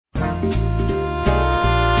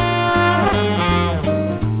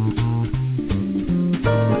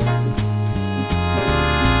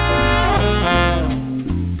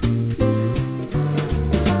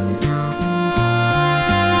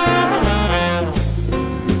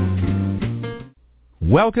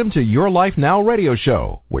Welcome to Your Life Now radio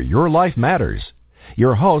show, where your life matters.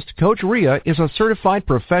 Your host, Coach Ria, is a certified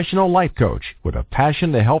professional life coach with a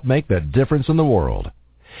passion to help make the difference in the world.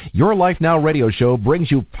 Your Life Now radio show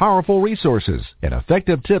brings you powerful resources and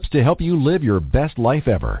effective tips to help you live your best life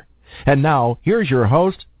ever. And now, here's your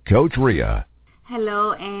host, Coach Ria.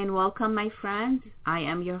 Hello and welcome, my friends. I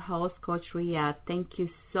am your host, Coach Ria. Thank you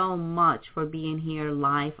so much for being here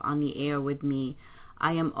live on the air with me.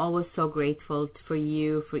 I am always so grateful for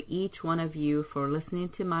you, for each one of you, for listening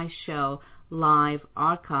to my show live,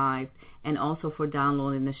 archived, and also for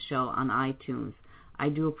downloading the show on iTunes. I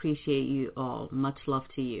do appreciate you all. Much love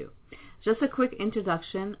to you. Just a quick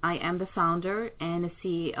introduction. I am the founder and the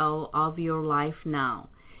CEO of Your Life Now.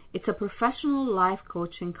 It's a professional life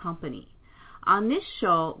coaching company. On this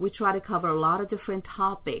show, we try to cover a lot of different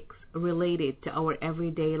topics related to our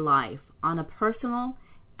everyday life on a personal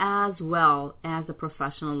as well as a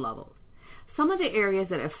professional level. Some of the areas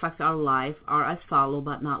that affect our life are as follows,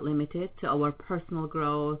 but not limited to our personal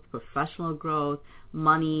growth, professional growth,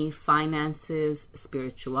 money, finances,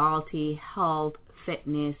 spirituality, health,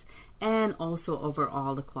 fitness, and also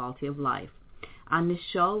overall the quality of life. On this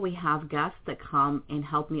show, we have guests that come and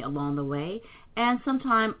help me along the way, and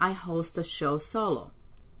sometimes I host the show solo.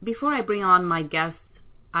 Before I bring on my guests,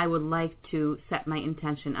 I would like to set my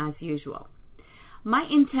intention as usual. My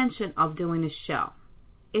intention of doing this show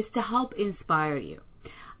is to help inspire you.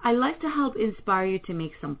 I like to help inspire you to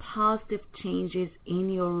make some positive changes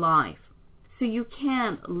in your life so you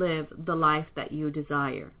can live the life that you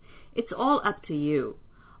desire. It's all up to you.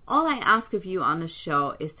 All I ask of you on the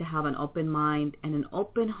show is to have an open mind and an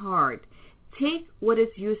open heart. Take what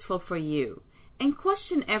is useful for you and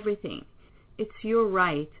question everything. It's your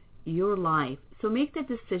right, your life, so make the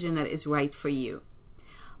decision that is right for you.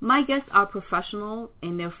 My guests are professional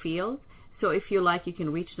in their field, so if you like, you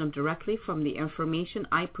can reach them directly from the information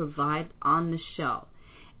I provide on the show.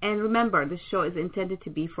 And remember, the show is intended to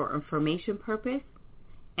be for information purpose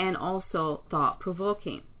and also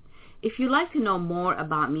thought-provoking. If you'd like to know more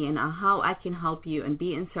about me and how I can help you and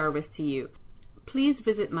be in service to you, please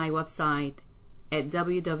visit my website at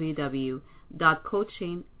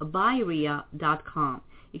www.coachingbyria.com.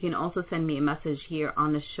 You can also send me a message here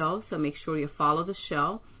on the show, so make sure you follow the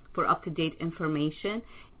show for up-to-date information.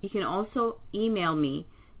 You can also email me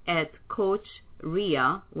at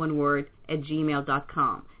coachria, one word, at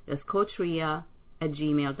gmail.com. That's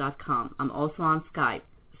coachria@gmail.com. I'm also on Skype,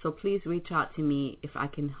 so please reach out to me if I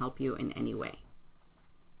can help you in any way.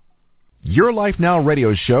 Your Life Now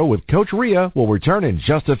radio show with Coach Ria will return in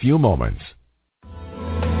just a few moments.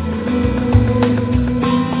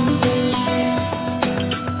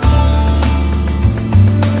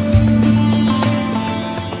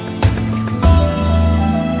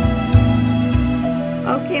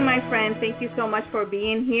 Thank you so much for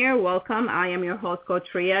being here. Welcome. I am your host,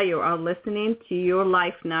 Coach Ria. You are listening to Your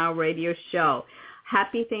Life Now radio show.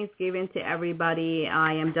 Happy Thanksgiving to everybody.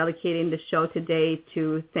 I am dedicating the show today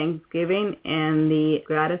to Thanksgiving and the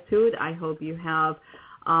gratitude. I hope you have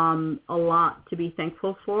a lot to be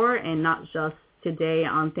thankful for, and not just today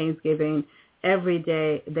on Thanksgiving, every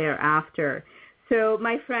day thereafter. So,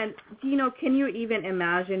 my friend, can you even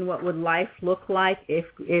imagine what would life look like if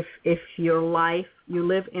your life, you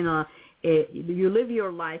live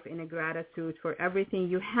your life in a gratitude for everything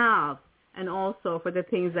you have and also for the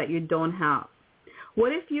things that you don't have?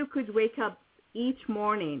 What if you could wake up each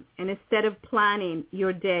morning and instead of planning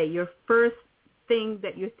your day, your first thing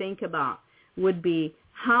that you think about would be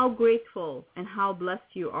how grateful and how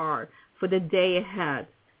blessed you are for the day ahead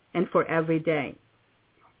and for every day?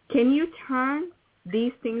 Can you turn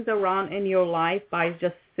these things around in your life by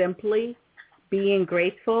just simply being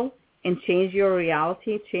grateful and change your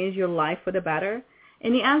reality, change your life for the better?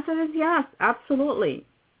 And the answer is yes, absolutely.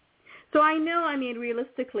 So I know,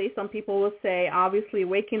 realistically, some people will say, obviously,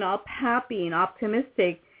 waking up happy and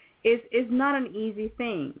optimistic is not an easy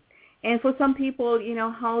thing. And for some people,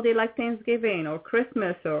 holiday like Thanksgiving or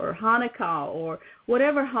Christmas or Hanukkah or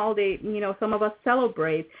whatever holiday, some of us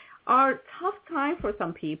celebrate are tough time for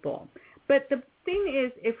some people. But the thing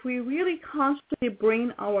is, if we really consciously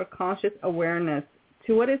bring our conscious awareness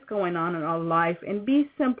to what is going on in our life and be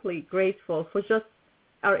simply grateful for just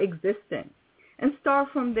our existence and start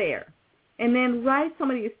from there, and then write some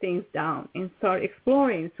of these things down and start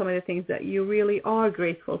exploring some of the things that you really are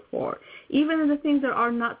grateful for, even the things that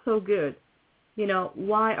are not so good.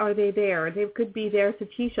 Why are they there? They could be there to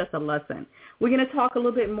teach us a lesson. We're going to talk a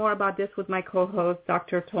little bit more about this with my co-host,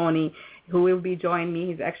 Dr. Tony, who will be joining me.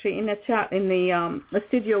 He's actually in the chat in the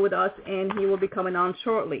studio with us, and he will be coming on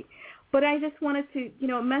shortly. But I just wanted to,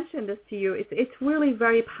 mention this to you. It's really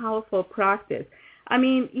very powerful practice. I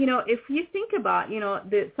mean, if you think about,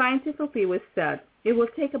 the scientifically was said, it will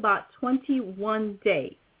take about 21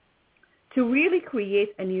 days to really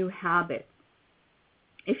create a new habit.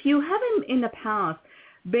 If you haven't in the past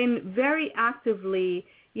been very actively,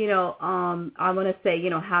 I want to say,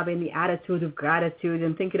 having the attitude of gratitude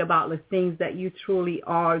and thinking about the things that you truly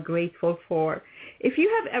are grateful for. If you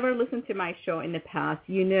have ever listened to my show in the past,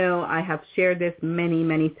 I have shared this many,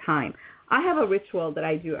 many times. I have a ritual that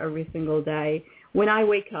I do every single day when I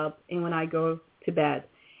wake up and when I go to bed.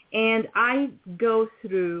 And I go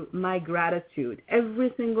through my gratitude.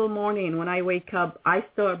 Every single morning when I wake up, I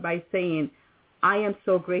start by saying, I am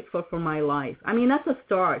so grateful for my life. I mean, that's a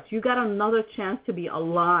start. You got another chance to be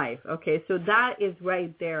alive, okay? So that is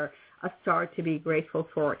right there, a start to be grateful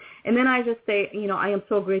for. And then I just say, I am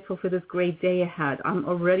so grateful for this great day ahead. I'm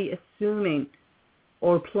already assuming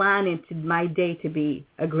or planning my day to be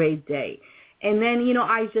a great day. And then,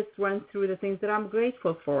 I just run through the things that I'm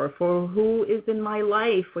grateful for who is in my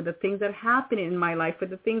life, for the things that happen in my life, for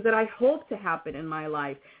the things that I hope to happen in my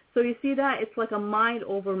life. So you see that? It's like a mind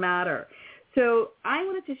over matter. So I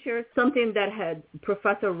wanted to share something that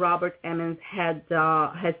Professor Robert Emmons had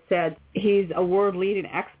said. He's a world-leading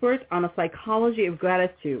expert on the psychology of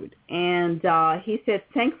gratitude. And he said,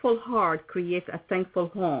 thankful heart creates a thankful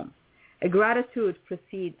home. A gratitude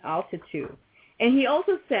precedes altitude. And he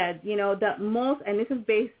also said, that most, and this is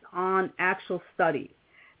based on actual studies,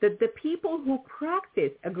 that the people who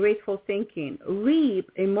practice a grateful thinking reap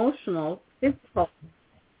emotional, physical,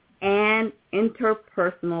 and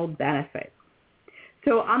interpersonal benefits.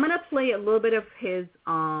 So I'm going to play a little bit of his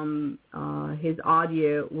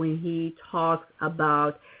audio when he talks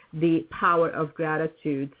about the power of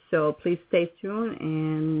gratitude. So please stay tuned,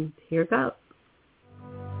 and here goes.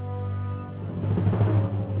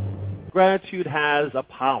 Gratitude has a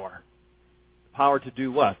power. Power to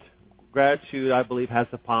do what? Gratitude, I believe, has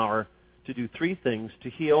the power to do three things: to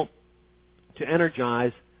heal, to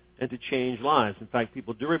energize, and to change lives. In fact,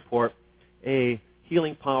 people do report a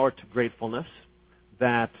healing power to gratefulness,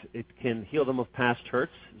 that it can heal them of past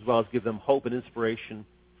hurts, as well as give them hope and inspiration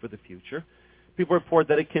for the future. People report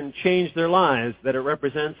that it can change their lives, that it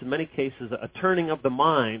represents, in many cases, a turning of the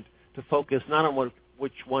mind to focus not on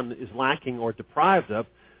which one is lacking or deprived of,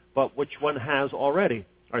 but which one has already.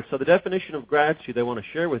 All right, so the definition of gratitude I want to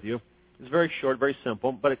share with you is very short, very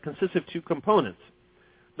simple, but it consists of two components.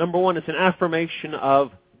 Number one, it's an affirmation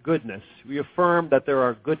of goodness. We affirm that there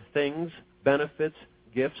are good things, benefits,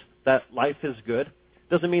 gifts, that life is good.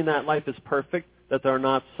 Doesn't mean that life is perfect, that there are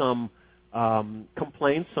not some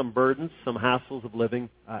complaints, some burdens, some hassles of living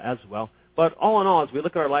as well. But all in all, as we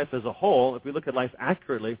look at our life as a whole, if we look at life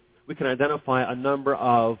accurately, we can identify a number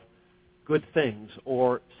of good things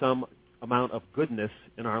or some amount of goodness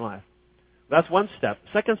in our life. That's one step.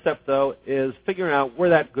 Second step, though, is figuring out where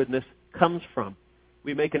that goodness comes from.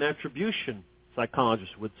 We make an attribution,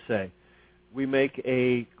 psychologists would say. We make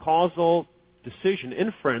a causal decision,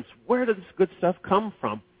 inference. Where does this good stuff come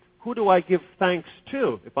from? Who do I give thanks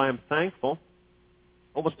to? If I am thankful,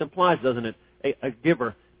 almost implies, doesn't it, a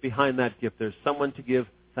giver behind that gift. There's someone to give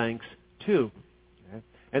thanks to. Okay?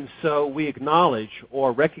 And so we acknowledge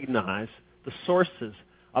or recognize the sources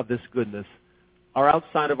of this goodness are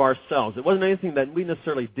outside of ourselves. It wasn't anything that we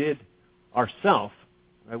necessarily did ourselves,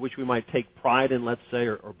 right, which we might take pride in, let's say,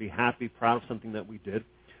 or be happy, proud of something that we did.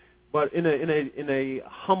 But in a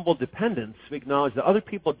humble dependence, we acknowledge that other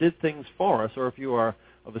people did things for us, or if you are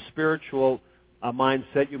of a spiritual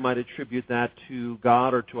mindset, you might attribute that to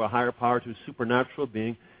God or to a higher power, to a supernatural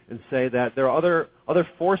being, and say that there are other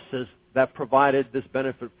forces that provided this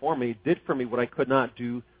benefit for me, did for me what I could not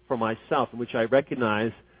do for myself, in which I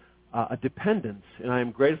recognize a dependence, and I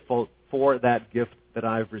am grateful for that gift that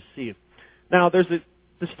I've received. Now, there's a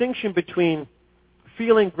distinction between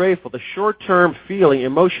feeling grateful, the short-term feeling,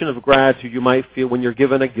 emotion of gratitude you might feel when you're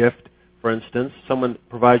given a gift, for instance. Someone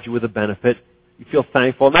provides you with a benefit. You feel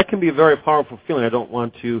thankful, and that can be a very powerful feeling. I don't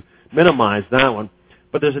want to minimize that one.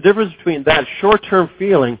 But there's a difference between that short-term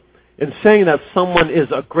feeling and saying that someone is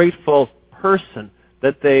a grateful person,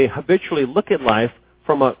 that they habitually look at life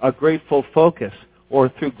from a grateful focus or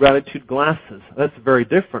through gratitude glasses. That's very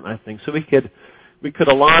different, I think. So we could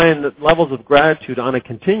align the levels of gratitude on a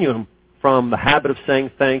continuum from the habit of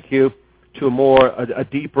saying thank you to a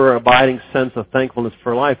deeper, abiding sense of thankfulness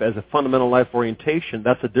for life as a fundamental life orientation.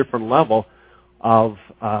 That's a different level of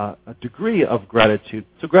a degree of gratitude.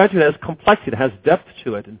 So gratitude has complexity, it has depth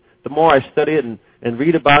to it. And the more I study it and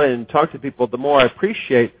read about it and talk to people, the more I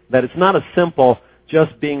appreciate that it's not a simple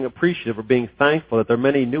just being appreciative or being thankful, that there are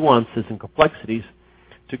many nuances and complexities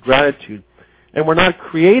to gratitude. And we're not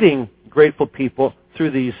creating grateful people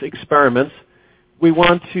through these experiments. we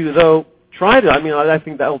want to, though, try to, I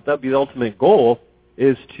think that'll be the ultimate goal,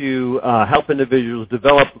 is to help individuals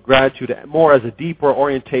develop gratitude more as a deeper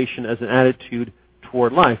orientation, as an attitude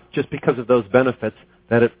toward life, just because of those benefits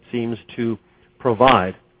that it seems to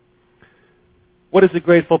provide. What is a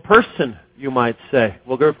grateful person, you might say?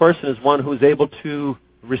 Well, a grateful person is one who is able to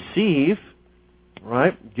receive,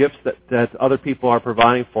 right, gifts that other people are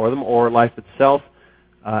providing for them, or life itself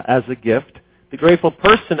as a gift. The grateful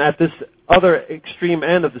person at this other extreme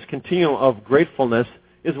end of this continuum of gratefulness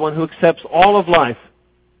is one who accepts all of life,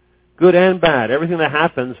 good and bad. Everything that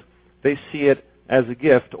happens, they see it as a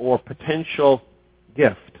gift or potential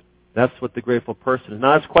gift. That's what the grateful person is.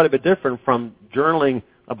 Now, that's quite a bit different from journaling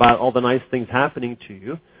about all the nice things happening to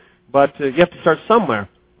you, but you have to start somewhere.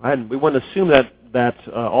 Right? And we wouldn't assume that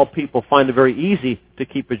all people find it very easy to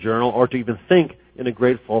keep a journal or to even think in a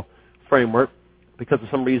grateful framework, because of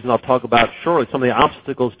some reason I'll talk about shortly some of the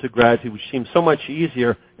obstacles to gratitude, which seem so much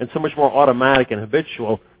easier and so much more automatic and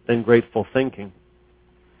habitual than grateful thinking.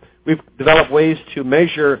 We've developed ways to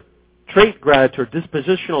measure trait gratitude, or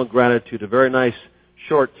dispositional gratitude, a very nice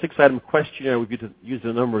short 6-item questionnaire we've used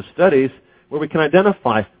in a number of studies, where we can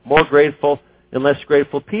identify more grateful and less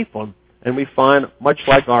grateful people. And we find, much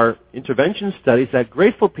like our intervention studies, that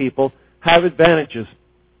grateful people have advantages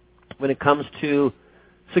when it comes to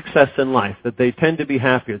success in life, that they tend to be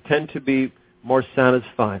happier, tend to be more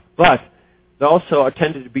satisfied. But they also are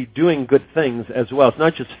tended to be doing good things as well. It's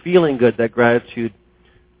not just feeling good that gratitude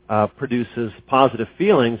produces positive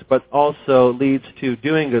feelings, but also leads to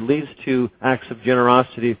doing good, leads to acts of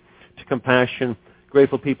generosity, to compassion.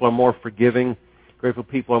 Grateful people are more forgiving. Grateful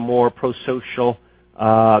people are more pro-social.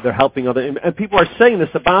 They're helping others. And people are saying this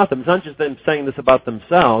about them. It's not just them saying this about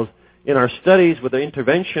themselves. In our studies with the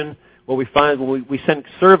intervention, what we find when we send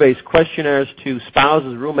surveys, questionnaires to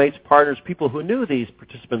spouses, roommates, partners, people who knew these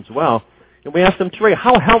participants well, and we asked them to rate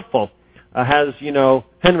how helpful has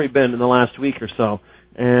Henry been in the last week or so,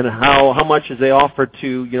 and how much has they offered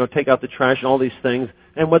to take out the trash and all these things.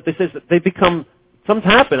 And what they say is that they become,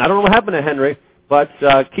 something's happened. I don't know what happened to Henry, but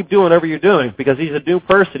keep doing whatever you're doing, because he's a new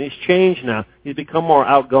person. He's changed now. He's become more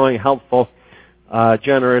outgoing, helpful,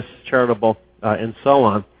 generous, charitable, and so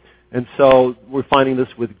on. And so we're finding this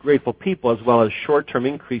with grateful people, as well as short-term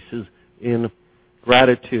increases in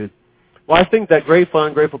gratitude. Well, I think that grateful and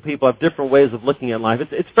ungrateful people have different ways of looking at life.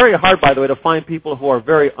 It's very hard, by the way, to find people who are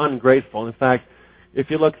very ungrateful. In fact, if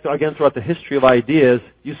you look again throughout the history of ideas,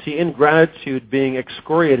 you see ingratitude being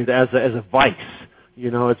excoriated as a vice.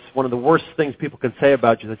 It's one of the worst things people can say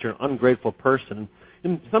about you, that you're an ungrateful person.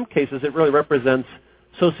 In some cases, it really represents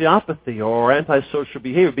sociopathy or antisocial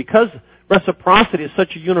behavior, because reciprocity is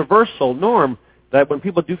such a universal norm that when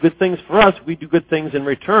people do good things for us, we do good things in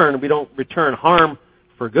return. We don't return harm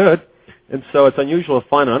for good. And so it's unusual to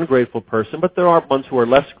find an ungrateful person, but there are ones who are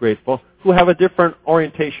less grateful, who have a different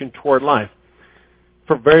orientation toward life.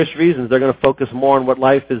 For various reasons, they're going to focus more on what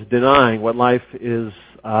life is denying, what life is,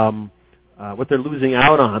 what they're losing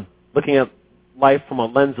out on, looking at life from a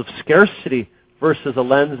lens of scarcity versus a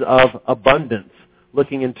lens of abundance,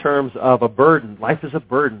 looking in terms of a burden. Life is a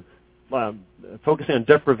burden. Focusing on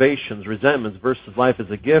deprivations, resentments versus life as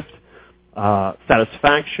a gift,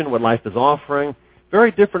 satisfaction, what life is offering.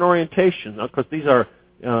 Very different orientations. Of course, these are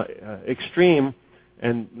extreme,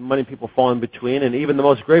 and many people fall in between. And even the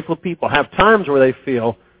most grateful people have times where they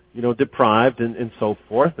feel, deprived and so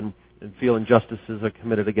forth, and feel injustices are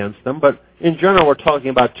committed against them. But in general, we're talking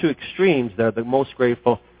about two extremes there, the most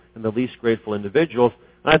grateful and the least grateful individuals.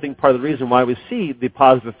 And I think part of the reason why we see the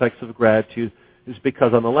positive effects of gratitude is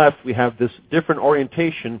because on the left we have this different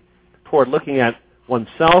orientation toward looking at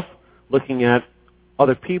oneself, looking at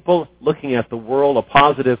other people, looking at the world, a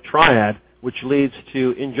positive triad, which leads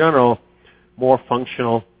to, in general, more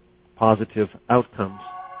functional, positive outcomes.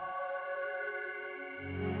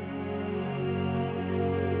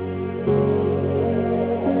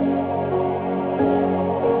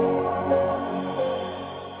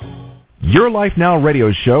 Your Life Now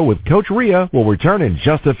radio show with Coach Ria will return in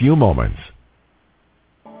just a few moments.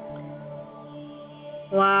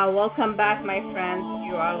 Wow, welcome back, my friends.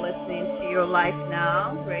 You are listening to Your Life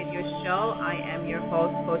Now radio show. I am your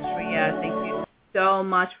host, Coach Ria. Thank you so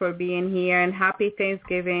much for being here, and happy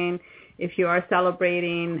Thanksgiving. If you are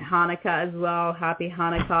celebrating Hanukkah as well, happy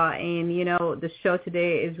Hanukkah. And, the show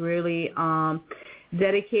today is really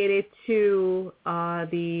dedicated to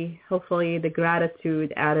hopefully the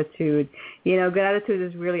gratitude attitude. Gratitude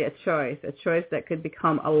is really a choice that could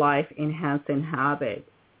become a life-enhancing habit.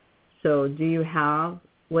 So do you have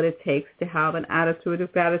what it takes to have an attitude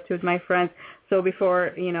of gratitude, my friends? So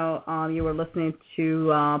before, you were listening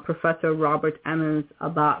to Professor Robert Emmons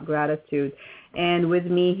about gratitude. And with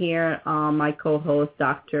me here, my co-host,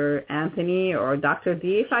 Dr. Anthony, or Dr.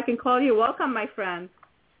 D, if I can call you. Welcome, my friend.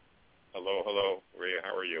 Hello, Rhea.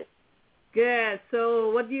 How are you? Good.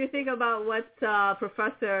 So what do you think about what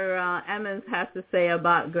Professor Emmons has to say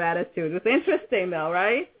about gratitude? It's interesting, though,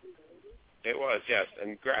 right? It was, yes.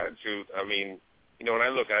 And gratitude, I mean, when I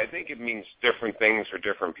look at it, I think it means different things for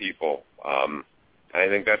different people. And I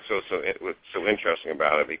think that's what's so interesting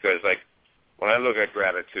about it, because, like, when I look at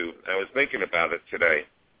gratitude, I was thinking about it today,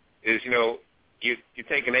 is, you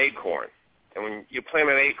take an acorn, and when you plant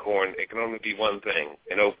an acorn, it can only be one thing,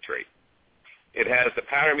 an oak tree. It has the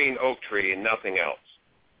pattern being oak tree and nothing else.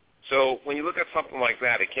 So when you look at something like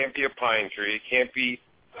that, it can't be a pine tree, it can't be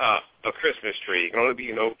a Christmas tree, it can only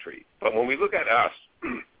be an oak tree. But when we look at us,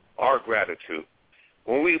 our gratitude,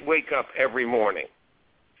 when we wake up every morning,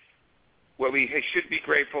 what we should be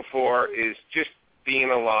grateful for is just being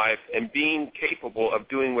alive and being capable of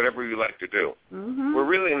doing whatever we like to do. Mm-hmm. We're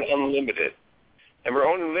really unlimited, and we're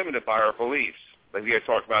only limited by our beliefs, like we had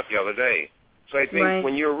talked about the other day. So I think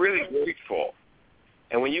when you're really grateful,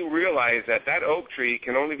 and when you realize that oak tree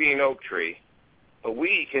can only be an oak tree, but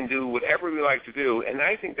we can do whatever we like to do, and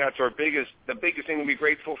I think that's the biggest thing to be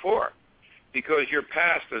grateful for, because your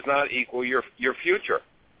past does not equal your future.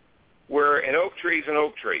 Where an oak tree is an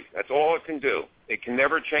oak tree. That's all it can do. It can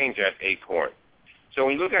never change that acorn. So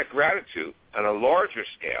when you look at gratitude on a larger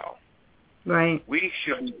scale, we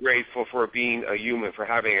should be grateful for being a human, for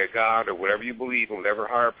having a God or whatever you believe in, whatever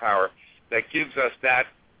higher power that gives us that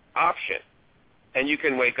option. And you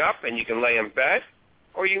can wake up and you can lay in bed,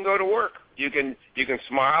 or you can go to work. You can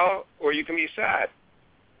smile, or you can be sad.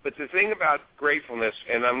 But the thing about gratefulness,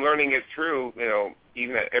 and I'm learning it through,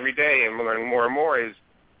 even every day, and I'm learning more and more, is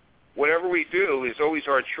whatever we do is always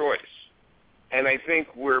our choice. And I think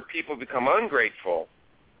where people become ungrateful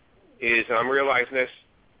is, and I'm realizing this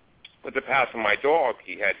with the passing of my dog,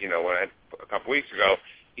 he had, when I had a couple weeks ago,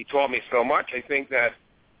 he taught me so much. I think that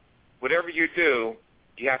whatever you do,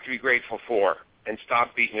 you have to be grateful for, and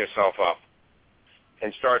stop beating yourself up,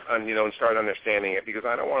 and start understanding it. Because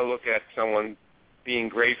I don't want to look at someone being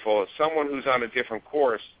grateful as someone who's on a different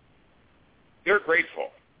course. They're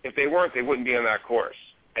grateful. If they weren't, they wouldn't be on that course.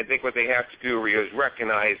 I think what they have to do is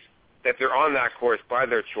recognize that they're on that course by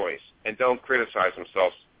their choice, and don't criticize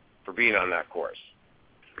themselves for being on that course.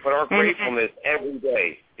 But our gratefulness every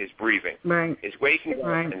day is breathing, is waking up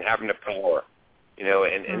and having the power,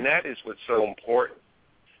 and that is what's so important.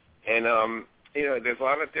 And, there's a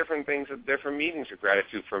lot of different things, different meanings of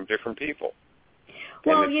gratitude from different people.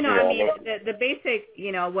 Well, the basic,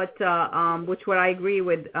 what I agree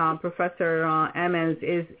with Professor Emmons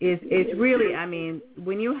is really,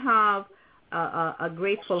 when you have a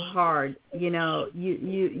grateful heart,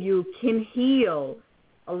 you can heal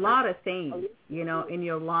a lot of things, in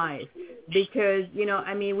your life, because,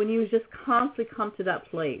 when you just constantly come to that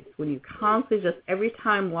place, when you constantly just, every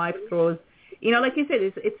time life throws, like you said,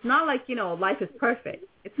 it's not like, life is perfect.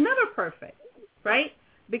 It's never perfect, right?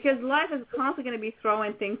 Because life is constantly going to be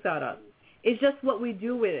throwing things at us. It's just what we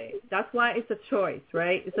do with it. That's why it's a choice,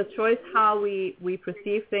 right? It's a choice how we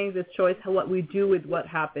perceive things. It's a choice what we do with what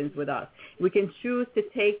happens with us. We can choose to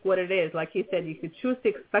take what it is. Like you said, you could choose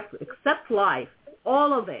to accept life,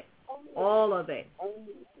 all of it,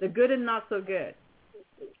 the good and not so good.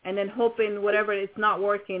 And then hoping whatever it's not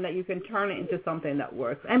working, that you can turn it into something that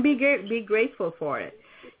works, and be grateful for it.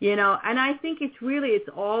 And I think it's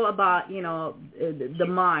all about, the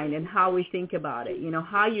mind and how we think about it,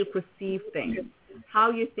 how you perceive things,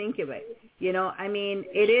 how you think of it.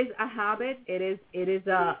 It is a habit. It is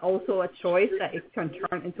also a choice that it can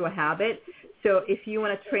turn into a habit. So if you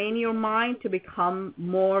want to train your mind to become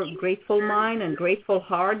more grateful mind and grateful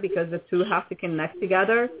heart, because the two have to connect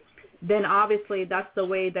together, then obviously that's the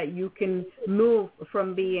way that you can move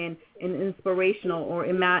from being an inspirational or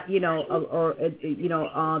to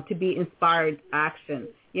be inspired action.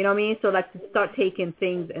 You know what I mean? So like to start taking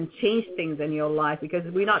things and change things in your life, because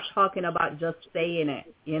we're not talking about just saying it,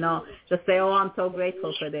 just say, oh, I'm so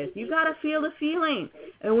grateful for this. You got to feel the feeling.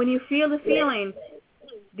 And when you feel the feeling,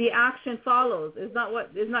 the action follows.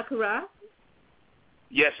 Isn't that correct?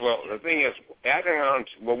 Yes. Well, the thing is, adding on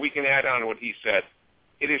to what we can add on to what he said,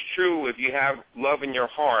 it is true, if you have love in your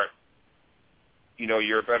heart,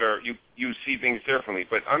 you're better, you see things differently.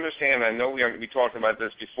 But understand, I know we talked about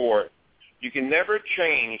this before, you can never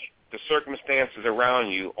change the circumstances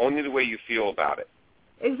around you, only the way you feel about it.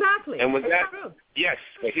 Exactly. And with that, true. Yes,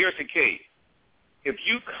 but here's the key. If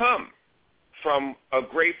you come from a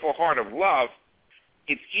grateful heart of love,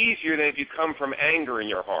 it's easier than if you come from anger in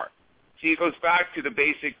your heart. See, it goes back to the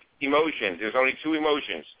basic emotions. There's only two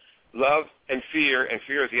emotions, love and fear is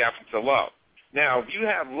the absence of love. Now, if you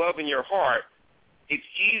have love in your heart, it's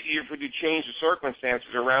easier for you to change the circumstances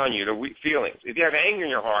around you, the weak feelings. If you have anger in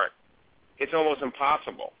your heart, it's almost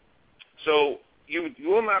impossible. So you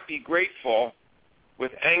will not be grateful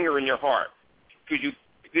with anger in your heart, because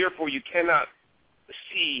therefore you cannot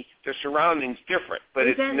see the surroundings different. But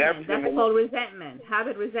resentment. It's never. That's called resentment.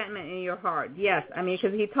 Having resentment in your heart. Yes, I mean,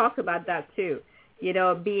 because he talked about that too. You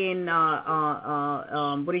know, being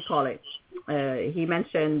what do you call it? He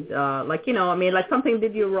mentioned like, you know, I mean, like something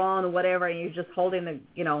did you wrong or whatever, and you're just holding the,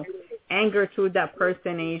 you know, anger to that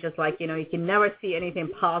person, and you're just like, you know, you can never see anything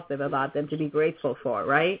positive about them to be grateful for,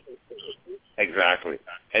 right? Exactly.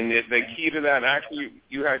 And the key to that, actually,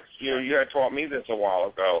 you had taught me this a while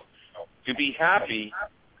ago. To be happy,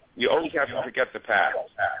 you always have to forget the past.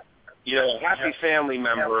 You know, a happy family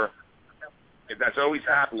member that's always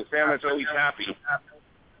happy, a family that's always happy,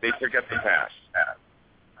 they forget the past.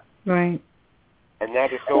 Right. And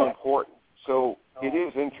that is so important. So it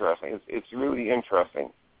is interesting. It's really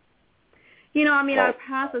interesting. You know, I mean, our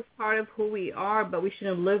past is part of who we are, but we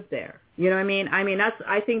shouldn't live there. You know what I mean?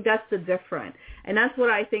 I think that's the difference. And that's what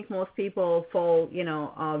I think most people fall, you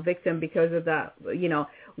know, victim because of that. You know,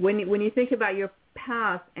 when you think about your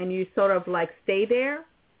past and you sort of like stay there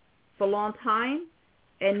for a long time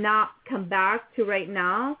and not come back to right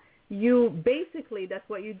now, you basically, that's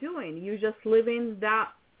what you're doing. You're just living that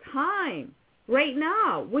time right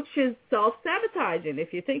now, which is self-sabotaging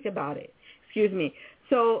if you think about it. Excuse me.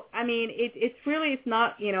 So, I mean, it's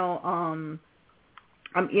not, you know,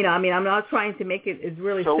 you know, I mean, I'm not trying to make it, it's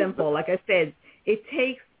really simple. Like I said, it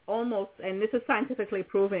takes almost, and this is scientifically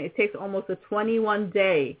proven, it takes almost a 21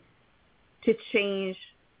 day to change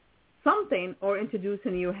something or introduce a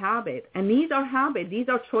new habit. And these are habits. These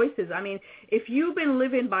are choices. I mean, if you've been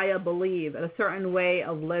living by a belief, a certain way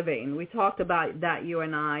of living, we talked about that, you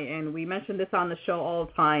and I, and we mentioned this on the show all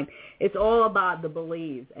the time. It's all about the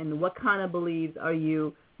beliefs and what kind of beliefs are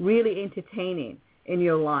you really entertaining in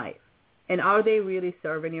your life? And are they really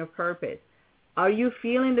serving your purpose? Are you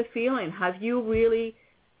feeling the feeling? Have you really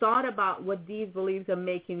thought about what these beliefs are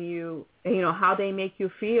making you, you know, how they make you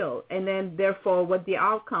feel, and then therefore what the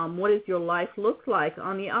outcome, what does your life look like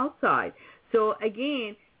on the outside? So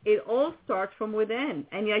again, it all starts from within.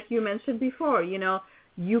 And like you mentioned before, you know,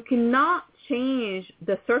 you cannot change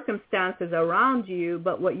the circumstances around you,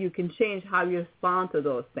 but what you can change how you respond to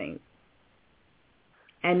those things.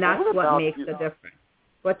 And that's what makes the difference.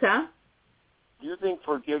 What's that? Do you think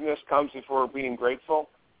forgiveness comes before being grateful?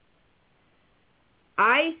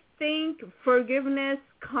 I think forgiveness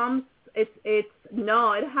comes, it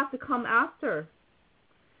has to come after.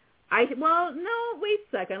 Wait a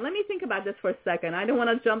second. Let me think about this for a second. I don't want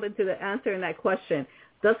to jump into the answer in that question.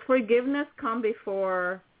 Does forgiveness come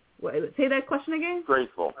before, say that question again?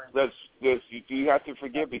 Grateful. Do you have to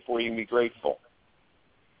forgive before you can be grateful?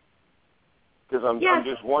 Because I'm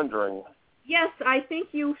just wondering. Yes, I think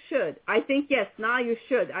you should. I think yes. Now you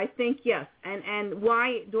should. I think yes. And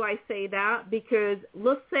why do I say that? Because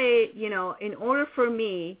let's say, you know, in order for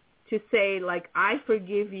me to say, like, I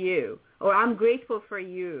forgive you, or I'm grateful for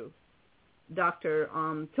you, Dr.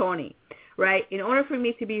 Tony, right? In order for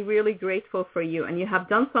me to be really grateful for you, and you have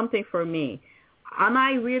done something for me, am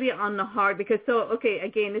I really on the heart? Because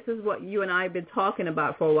again, this is what you and I have been talking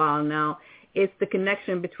about for a while now. It's the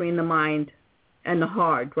connection between the mind and the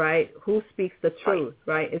heart, right? Who speaks the truth,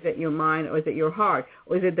 right? Is it your mind or is it your heart?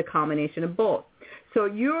 Or is it the combination of both? So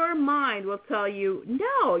your mind will tell you,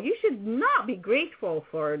 no, you should not be grateful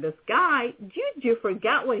for this guy. Did you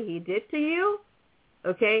forget what he did to you?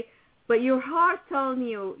 Okay? But your heart telling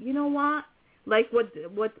you, you know what? Like what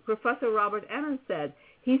Professor Robert Emmons said.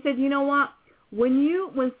 He said, you know what?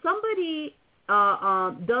 When somebody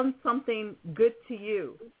done something good to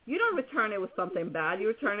you, you don't return it with something bad. You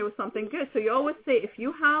return it with something good. So you always say, if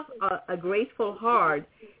you have a grateful heart,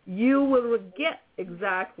 you will get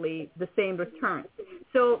exactly the same return.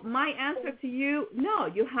 So my answer to you, no,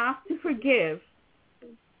 you have to forgive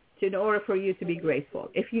in order for you to be grateful.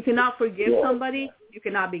 If you cannot forgive somebody, you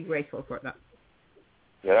cannot be grateful for them.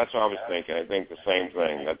 Yeah, that's what I was thinking. I think the same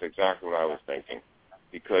thing. That's exactly what I was thinking.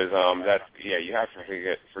 Because you have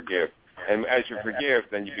to forgive. And as you forgive,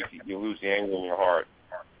 then you lose the anger in your heart,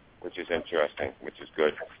 which is interesting, which is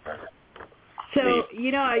good. So,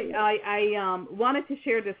 I wanted to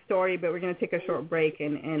share this story, but we're going to take a short break,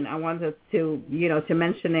 and I wanted to, to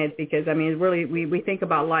mention it because, really, we think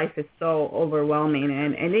about life is so overwhelming,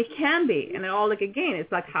 and it can be, and again,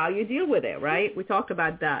 it's like how you deal with it, right? We talked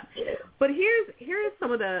about that. But here's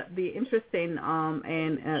some of the interesting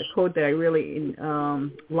quote that I really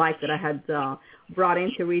like that I had brought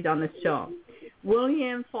in to read on the show.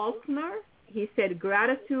 William Faulkner, he said,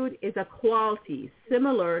 gratitude is a quality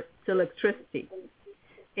similar to electricity.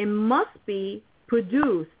 It must be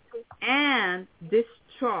produced and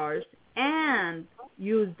discharged and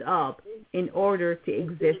used up in order to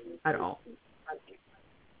exist at all.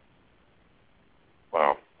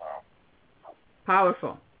 Wow.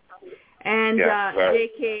 Powerful. And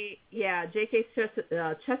J.K.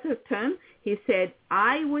 Chesterton, he said,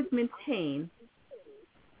 I would maintain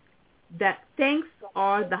that thanks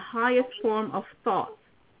are the highest form of thought.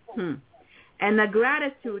 And that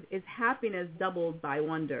gratitude is happiness doubled by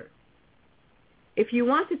wonder. If you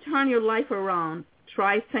want to turn your life around,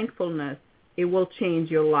 try thankfulness. It will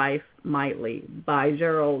change your life mightily, by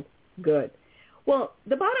Gerald Good. Well,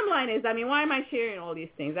 the bottom line is, why am I sharing all these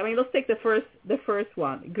things? Let's take the first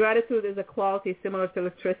one. Gratitude is a quality similar to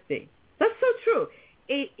electricity. That's so true.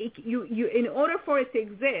 You in order for it to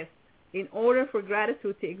exist, in order for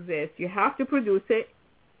gratitude to exist, you have to produce it,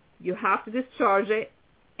 you have to discharge it,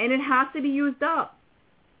 and it has to be used up.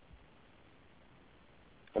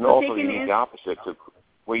 And also you need the opposite to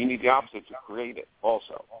create it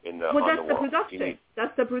also. That's the production.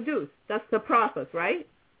 That's the produce. That's the process, right?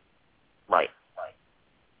 Right.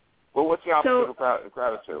 Well, what's the opposite of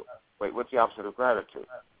gratitude? Wait, what's the opposite of gratitude?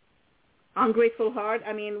 Ungrateful heart.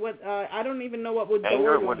 I don't even know what would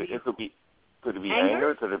anger. It could be. Could it be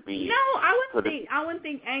anger? Could it be? No, I wouldn't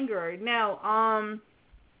think anger. No.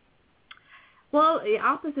 Well, the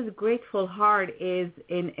opposite of grateful heart is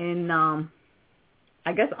in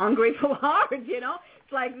I guess ungrateful heart.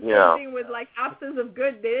 It's like something with like absence of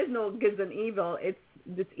good. There is no goods and evil. It's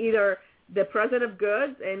either the present of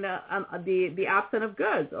goods and the absence of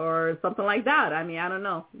goods, or something like that. I don't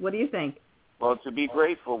know. What do you think? Well, to be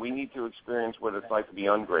grateful, we need to experience what it's like to be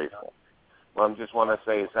ungrateful. What I just want to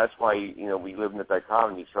say is that's why, we live in a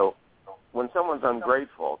dichotomy. So when someone's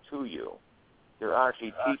ungrateful to you, they're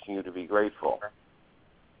actually teaching you to be grateful.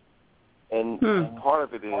 And part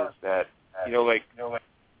of it is that, there will always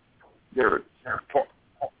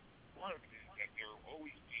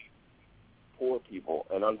be poor people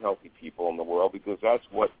and unhealthy people in the world, because that's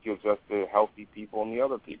what gives us the healthy people and the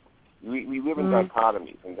other people. We live in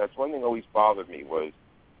dichotomies, and that's one thing that always bothered me was,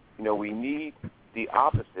 we need the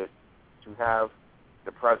opposite to have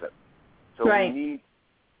the present. So we need,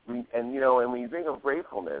 and when you think of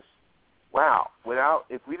gratefulness, wow,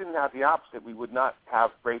 if we didn't have the opposite, we would not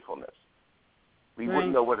have gratefulness. We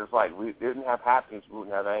wouldn't know what it's like. We didn't have happiness, we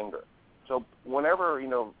wouldn't have anger. So whenever,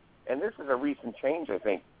 and this is a recent change, I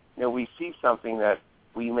think, we see something that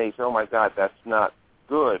we may say, oh my God, that's not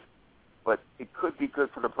good, but it could be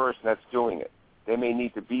good for the person that's doing it. They may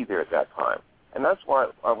need to be there at that time. And that's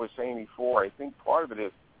why I was saying before, I think part of it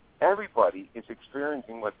is everybody is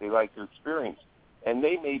experiencing what they like to experience. And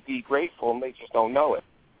they may be grateful and they just don't know it.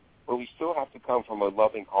 But we still have to come from a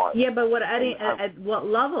loving heart. Yeah, but at what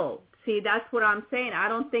level? See, that's what I'm saying. I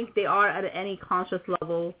don't think they are at any conscious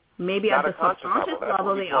level. Maybe at the subconscious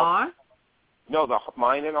level they are. No, the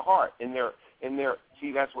mind and the heart. In their.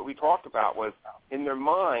 See, that's what we talked about was in their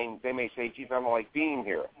mind they may say, geez, I don't like being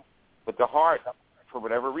here. But the heart, for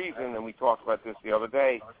whatever reason, and we talked about this the other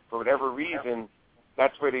day, for whatever reason,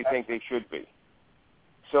 that's where they think they should be.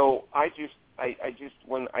 So I just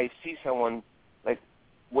when I see someone, like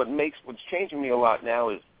what's changing me a lot now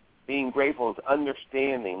is being grateful, is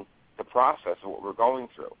understanding the process of what we're going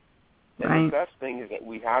through. And the best thing is that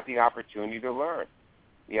we have the opportunity to learn.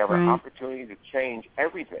 We have an opportunity to change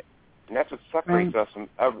everything. And that's what separates us from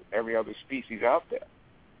every other species out there.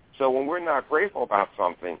 So when we're not grateful about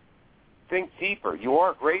something, think deeper. You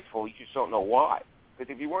are grateful, you just don't know why.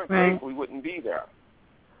 Because if you weren't grateful, you wouldn't be there.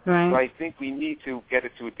 Right. So I think we need to get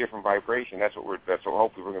it to a different vibration. That's what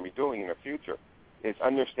hopefully we're going to be doing in the future, is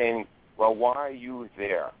understanding, well, why are you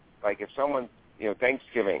there? Like if someone,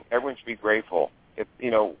 Thanksgiving, everyone should be grateful. If,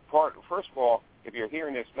 first of all, if you're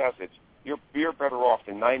hearing this message, you're better off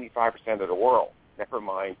than 95% of the world. Never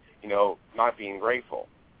mind, not being grateful.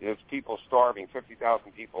 There's people starving,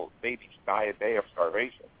 50,000 people, babies die a day of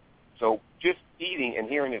starvation. So just eating and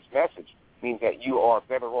hearing this message means that you are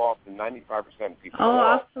better off than 95% of people.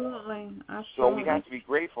 Oh, absolutely. So we have to be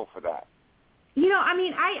grateful for that.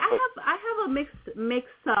 I have a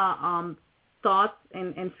mixed thoughts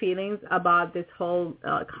and feelings about this whole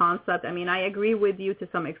concept. I mean, I agree with you to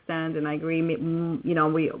some extent, and I agree,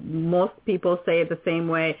 most people say it the same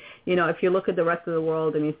way. If you look at the rest of the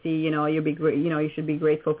world and you see, you should be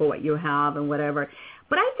grateful for what you have and whatever.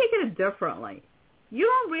 But I take it differently. You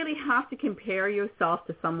don't really have to compare yourself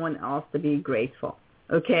to someone else to be grateful.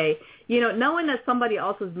 Okay, knowing that somebody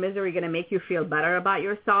else's misery going to make you feel better about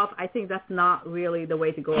yourself, I think that's not really the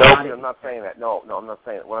way to go about it. No, I'm not saying that. No, I'm not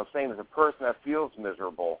saying that. What I'm saying is a person that feels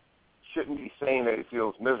miserable shouldn't be saying that he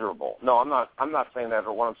feels miserable. No, I'm not saying that.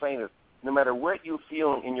 But what I'm saying is no matter what you're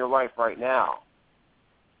feeling in your life right now,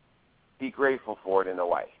 be grateful for it in a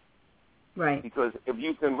way. Right. Because if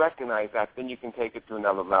you can recognize that, then you can take it to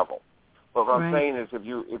another level. But what I'm saying is if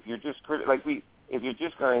you're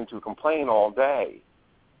just going to complain all day,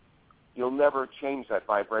 you'll never change that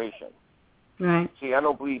vibration. Right. See, I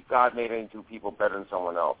don't believe God made any two people better than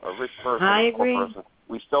someone else. A rich person, a poor person.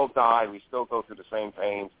 We still die. We still go through the same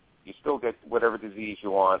pains. You still get whatever disease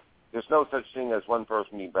you want. There's no such thing as one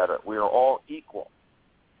person being better. We are all equal.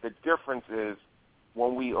 The difference is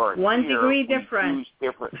when we are 1 here, degree we difference.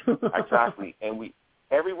 choose different. Exactly. And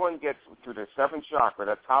everyone gets to the seventh chakra,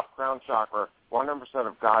 that top crown chakra, 100%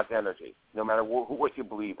 of God's energy, no matter what you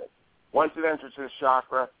believe in. Once it enters this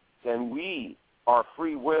chakra, then we are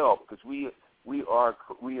free will, because we are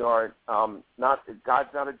not. God's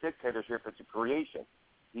not a dictatorship; it's a creation.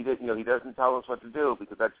 He doesn't tell us what to do,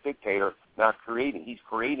 because that's dictator, not creating. He's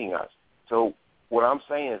creating us. So what I'm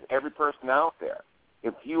saying is, every person out there,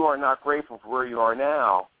 if you are not grateful for where you are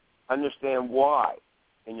now, understand why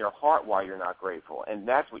in your heart why you're not grateful, and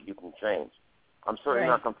that's what you can change. I'm certainly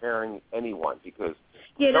not comparing anyone, because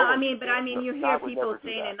you hear people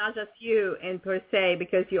saying it, not just you in per se,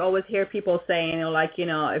 because you always hear people saying,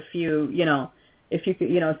 if you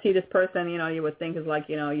see this person, you would think it's like,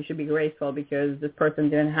 you should be grateful because this person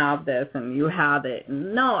didn't have this and you have it.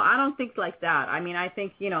 No, I don't think like that. I mean, I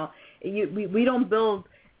think, we don't build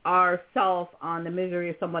ourselves on the misery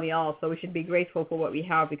of somebody else, so we should be grateful for what we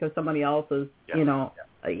have because somebody else is,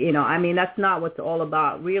 I mean, that's not what it's all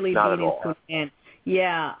about. Really not being in tune in.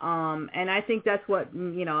 And I think that's what,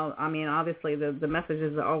 obviously the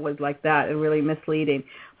messages are always like that and really misleading.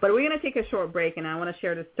 But we're going to take a short break, and I want to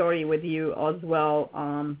share the story with you as well,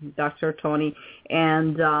 Dr. Tony.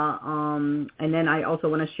 And then I also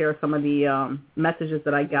want to share some of the messages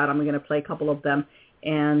that I got. I'm going to play a couple of them,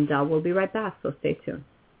 and we'll be right back, so stay tuned.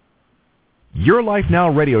 Your Life Now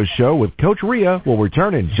radio show with Coach Ria will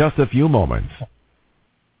return in just a few moments.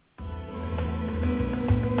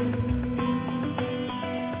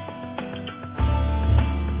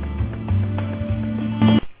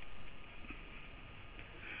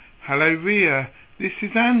 Hello, Ria. This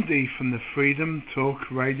is Andy from the Freedom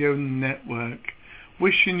Talk Radio Network,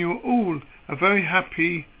 wishing you all a very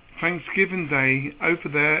happy Thanksgiving Day over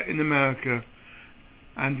there in America.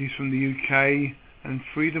 Andy's from the UK, and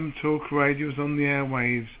Freedom Talk Radio is on the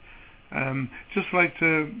airwaves. Just like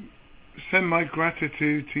to send my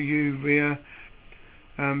gratitude to you, Ria.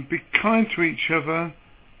 Be kind to each other,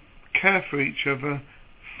 care for each other,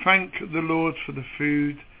 thank the Lord for the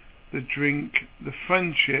food, the drink, the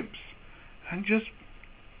friendships, and just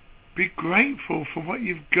be grateful for what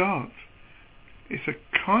you've got. It's a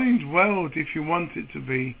kind world if you want it to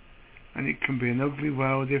be, and it can be an ugly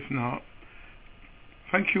world if not.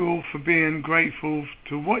 Thank you all for being grateful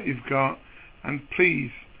to what you've got, and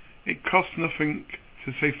please, it costs nothing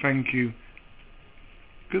to say thank you.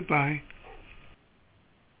 Goodbye.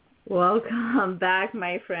 Welcome back,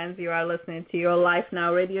 my friends. You are listening to Your Life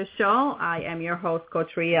Now radio show. I am your host,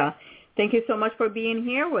 Coach Ria. Thank you so much for being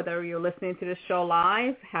here, whether you're listening to the show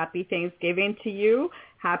live. Happy Thanksgiving to you.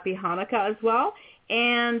 Happy Hanukkah as well.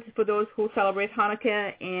 And for those who celebrate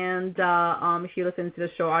Hanukkah, and if you listen to the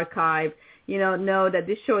show archive, know that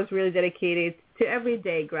this show is really dedicated to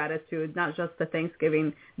everyday gratitude, not just the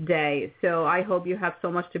Thanksgiving day. So I hope you have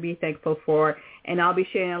so much to be thankful for. And I'll be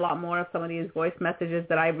sharing a lot more of some of these voice messages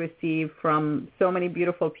that I've received from so many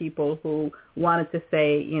beautiful people who wanted to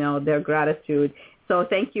say, their gratitude. So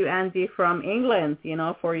thank you, Andy, from England,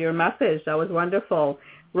 for your message. That was wonderful.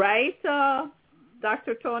 Right,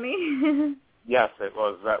 Dr. Tony? Yes, it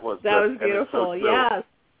was. That was beautiful. So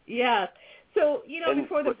yes. So,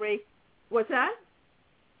 before the break, what's that?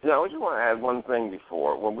 I just want to add one thing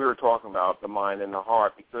before, when we were talking about the mind and the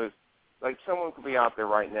heart, because, someone could be out there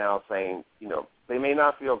right now saying, they may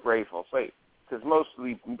not feel grateful, because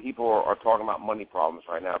mostly people are talking about money problems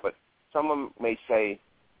right now, but someone may say,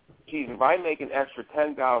 geez, if I make an extra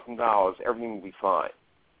 $10,000, everything will be fine.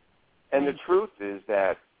 And the truth is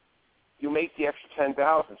that you make the extra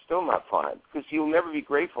 $10,000 still not fine, because you'll never be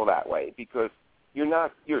grateful that way, because You're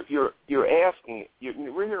asking.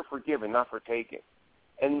 We're here for giving, not for taking.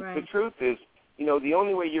 And the truth is, the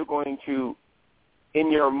only way you're going to,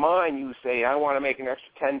 in your mind, you say, I want to make an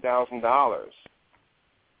extra $10,000.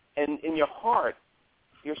 And in your heart,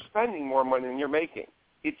 you're spending more money than you're making.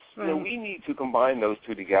 It's we need to combine those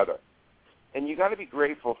two together. And you got to be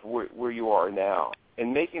grateful for where you are now.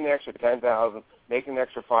 And making an extra $10,000, making an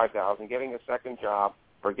extra $5,000, getting a second job,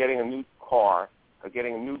 or getting a new car, or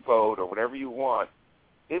getting a new boat, or whatever you want,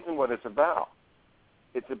 isn't what it's about.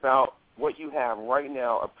 It's about what you have right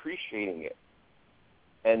now, appreciating it,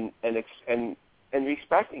 and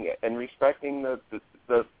respecting it, and respecting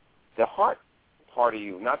the heart part of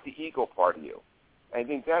you, not the ego part of you. I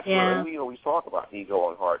think that's where we always talk about ego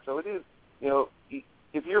and heart. So it is,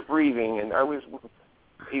 if you're breathing, and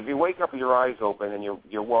if you wake up with your eyes open and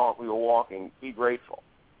you're walking, be grateful.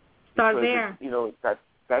 Start there.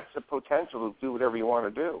 That's the potential to do whatever you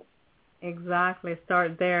want to do. Exactly.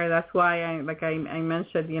 Start there. That's why I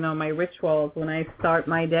mentioned, my rituals when I start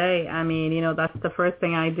my day. I mean, that's the first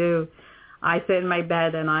thing I do. I sit in my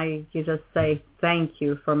bed and you just say, thank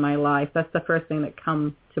you for my life. That's the first thing that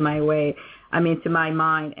comes to my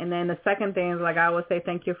mind. And then the second thing is, I always say,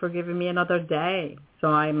 thank you for giving me another day. So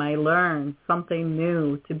I might learn something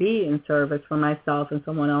new to be in service for myself and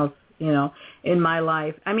someone else, in my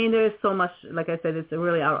life. I mean, there's so much, like I said, it's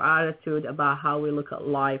really our attitude about how we look at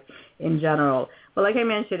life in general. But like I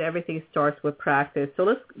mentioned, everything starts with practice.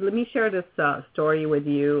 So let me share this story with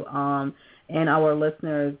you and our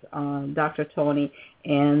listeners, Dr. Tony.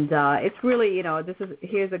 And it's really,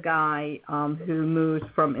 here's a guy who moves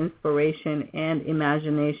from inspiration and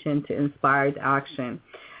imagination to inspired action.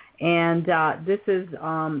 And this is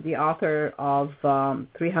the author of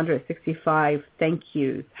 365 Thank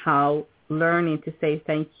Yous, How Learning to Say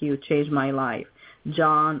Thank You Changed My Life.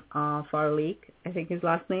 John Farleek, I think his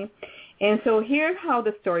last name. And so here's how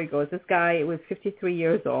the story goes. This guy was 53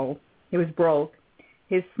 years old. He was broke.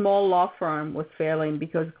 His small law firm was failing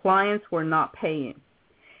because clients were not paying.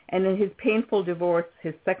 And then his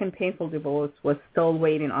second painful divorce was still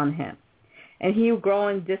waiting on him. And he was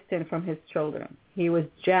growing distant from his children. He was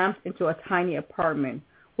jammed into a tiny apartment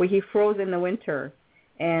where he froze in the winter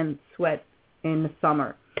and sweat in the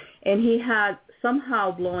summer. And he had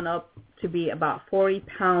somehow blown up to be about 40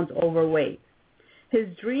 pounds overweight. His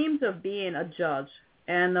dreams of being a judge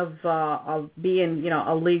and of being,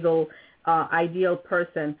 a legal, ideal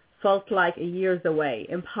person felt like years away,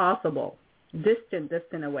 impossible, distant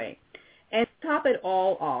away. And to top it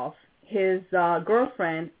all off, his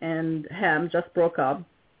girlfriend and him just broke up,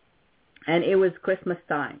 and it was Christmas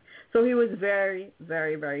time. So he was very,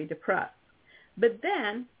 very, very depressed. But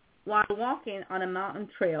then, while walking on a mountain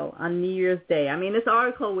trail on New Year's Day, I mean, this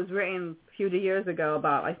article was written a few years ago,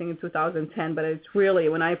 about, I think, in 2010, but it's really,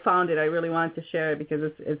 when I found it, I really wanted to share it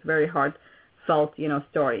because it's very heartfelt,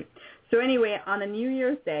 story. So anyway, on a New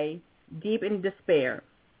Year's Day, deep in despair,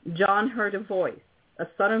 John heard a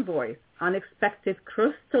sudden voice, unexpected,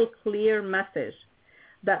 crystal clear message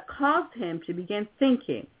that caused him to begin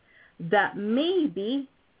thinking that maybe,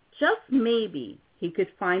 just maybe, he could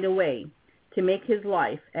find a way to make his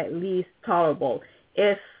life at least tolerable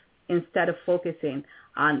if, instead of focusing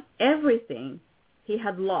on everything he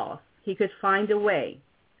had lost, he could find a way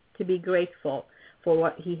to be grateful for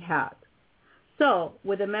what he had. So,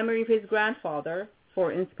 with the memory of his grandfather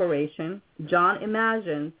for inspiration, John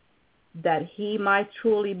imagined that he might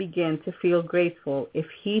truly begin to feel grateful if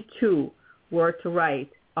he too were to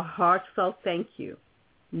write a heartfelt thank you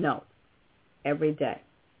note every day.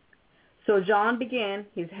 So John began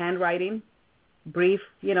his handwriting, brief,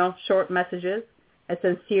 short messages, a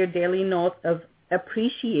sincere daily note of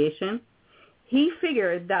appreciation. He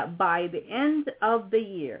figured that by the end of the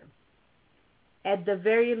year, at the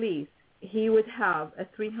very least, he would have a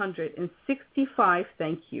 365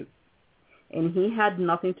 thank you, and he had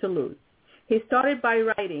nothing to lose. He started by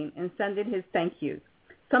writing and sending his thank yous,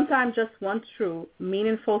 sometimes just one true,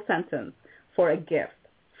 meaningful sentence for a gift,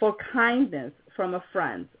 for kindness from a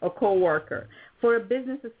friend or co-worker, for a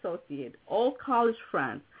business associate, old college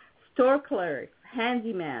friends, store clerks,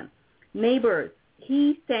 handyman, neighbors.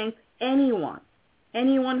 He thanked anyone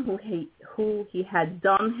who he had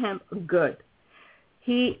done him good,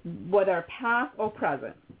 whether past or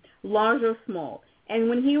present, large or small. And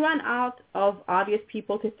when he ran out of obvious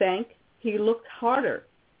people to thank, he looked harder,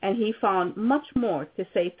 and he found much more to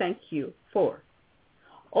say thank you for.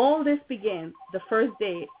 All this began the first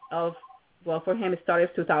day of, for him it started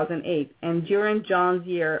 2008, and during John's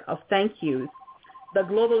year of thank yous, the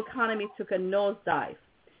global economy took a nosedive.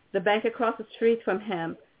 The bank across the street from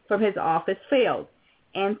his office failed,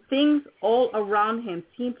 and things all around him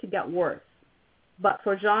seemed to get worse. But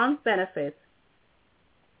for John's benefit,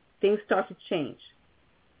 things start to change.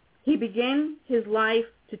 He began his life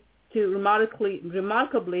to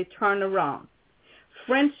remarkably turn around.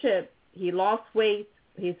 Friendship, he lost weight,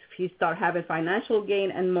 he started having financial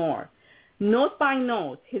gain and more. Note by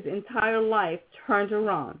note, his entire life turned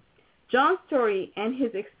around. John's story and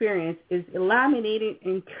his experience is illuminating,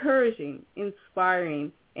 encouraging,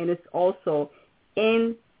 inspiring, and it's also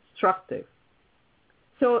instructive.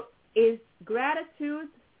 So is gratitude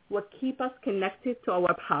what keeps us connected to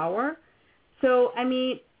our power? So, I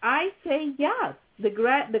mean, I say yes. The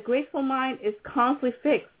grateful mind is constantly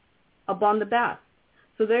fixed upon the best.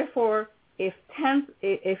 So therefore, if it tends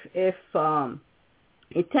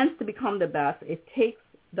to become the best, it takes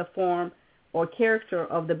the form or character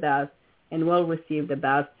of the best and will receive the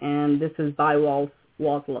best. And this is by Walt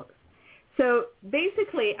Lutz. So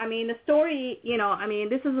basically, I mean, the story,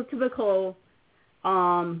 this is a typical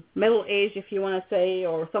middle-aged, if you want to say,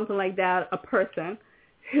 or something like that, a person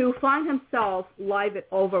who finds himself life is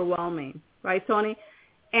overwhelming, right, Tony?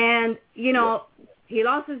 And, he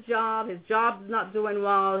lost his job's not doing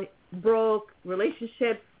well, broke,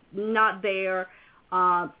 relationships not there,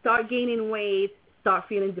 start gaining weight, start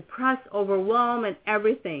feeling depressed, overwhelmed, and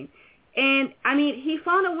everything. And, I mean, he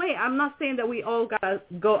found a way. I'm not saying that we all got to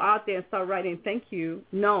go out there and start writing thank you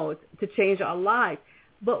notes to change our life.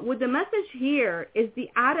 But what the message here is the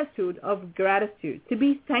attitude of gratitude, to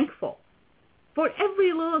be thankful for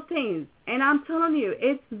every little thing. And I'm telling you,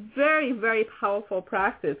 it's very, very powerful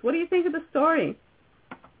practice. What do you think of the story?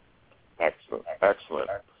 Excellent.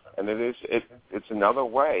 And it's another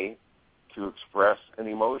way to express an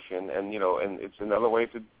emotion, and it's another way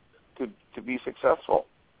to be successful.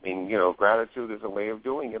 I mean, gratitude is a way of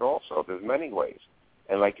doing it also. There's many ways.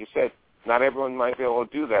 And like you said, not everyone might be able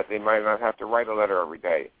to do that. They might not have to write a letter every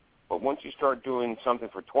day. But once you start doing something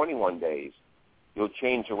for 21 days, you'll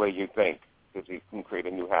change the way you think, because you can create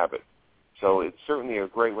a new habit. So it's certainly a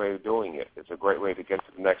great way of doing it. It's a great way to get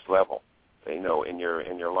to the next level, in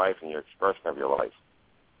your life and your expression of your life.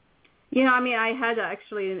 I had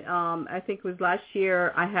actually, I think it was last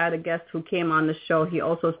year, I had a guest who came on the show. He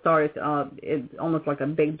also started it's almost like a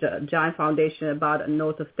big, giant foundation about a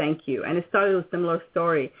note of thank you. And it started with a similar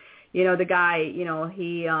story. The guy,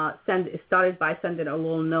 he started by sending a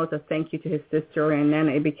little note of thank you to his sister, and then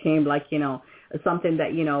it became like, something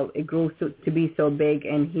that, it grew to be so big,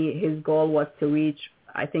 and his goal was to reach,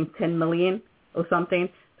 I think, 10 million or something.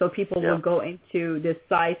 So people will go into this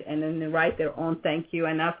site and then they write their own thank you.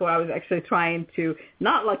 And that's what I was actually trying to,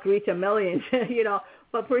 not like reach a million,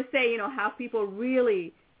 but per se, have people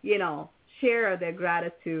really, share their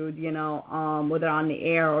gratitude, whether on the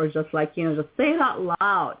air or just like, just say it out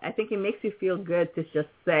loud. I think it makes you feel good to just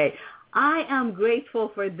say, I am grateful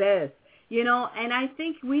for this, and I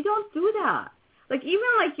think we don't do that. Like, even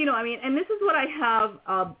like, and this is what I have,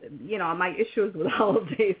 my issues with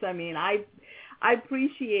holidays. I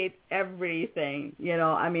appreciate everything,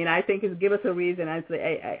 I think it's give us a reason.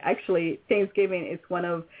 Actually, Thanksgiving is one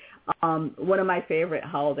of my favorite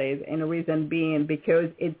holidays, and the reason being because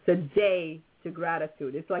it's a day to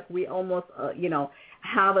gratitude. It's like we almost,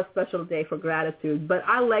 have a special day for gratitude, but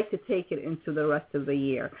I like to take it into the rest of the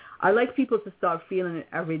year. I like people to start feeling it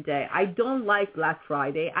every day. I don't like Black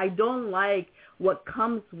Friday. I don't like what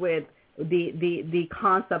comes with the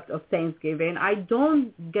concept of Thanksgiving. I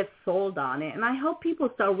don't get sold on it, and I help people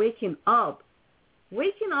start waking up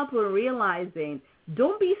and realizing,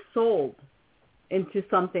 don't be sold into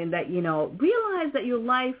something that, realize that your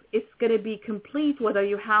life is going to be complete whether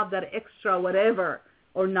you have that extra whatever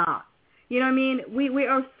or not. We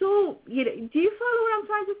are so, do you follow what I'm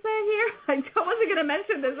trying to say here? I wasn't going to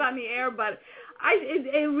mention this on the air, but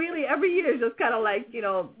it really, every year is just kind of like,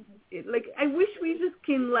 like I wish we just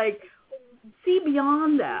can like see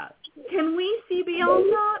beyond that. Can we see beyond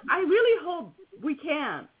that? I really hope we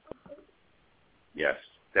can. Yes,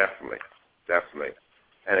 definitely.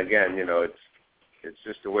 And again, it's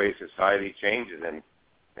just the way society changes,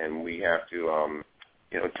 and we have to,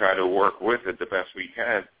 try to work with it the best we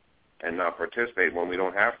can, and not participate when we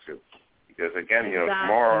don't have to. Because again,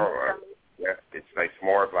 tomorrow, it's like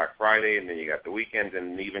tomorrow Black Friday, and then you got the weekend,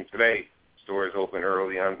 and even today, stores open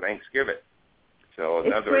early on Thanksgiving. So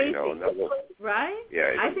another, right?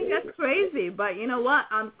 Yeah, I think that's crazy, but you know what?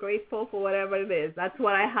 I'm grateful for whatever it is. That's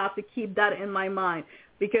what I have to keep that in my mind,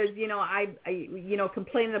 because I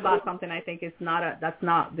complaining about something, I think that's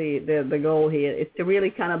not the goal here. It's to really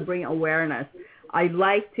kind of bring awareness. I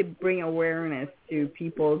like to bring awareness to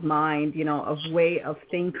people's mind, of way of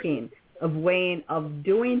thinking, of way of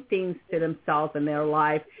doing things to themselves in their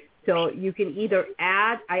life. So you can either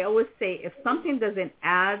add. I always say, if something doesn't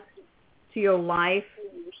add to your life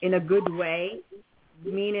in a good way,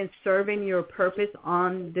 meaning serving your purpose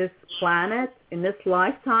on this planet, in this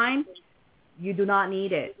lifetime, you do not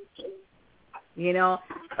need it. You know,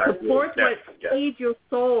 support what feeds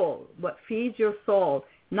your soul,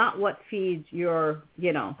 not what feeds your,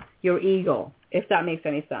 your ego, if that makes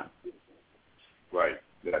any sense. Right.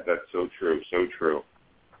 That's so true. So true.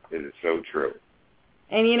 It is so true.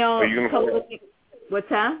 And, what's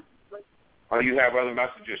that? Oh, you have other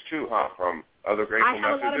messages too, huh, from other grateful messages? I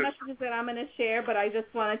have a lot of messages that I'm going to share, but I just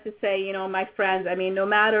wanted to say, my friends, no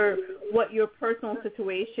matter what your personal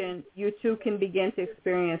situation, you too can begin to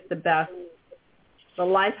experience the best the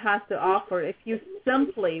life has to offer if you're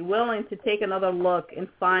simply willing to take another look and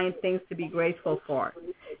find things to be grateful for.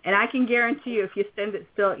 And I can guarantee you, if you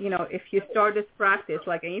if you start this practice,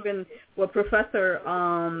 like even what Professor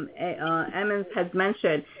Emmons has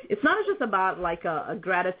mentioned, it's not just about like a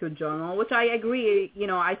gratitude journal, which I agree.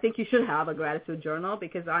 I think you should have a gratitude journal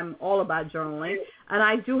because I'm all about journaling, and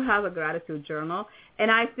I do have a gratitude journal. And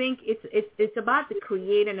I think it's about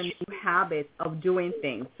creating a new habit of doing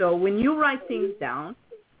things. So when you write things down,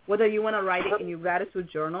 whether you want to write it in your gratitude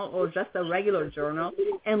journal or just a regular journal,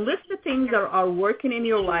 and list the things that are working in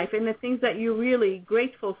your life and the things that you're really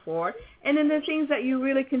grateful for, and then the things that you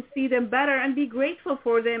really can see them better and be grateful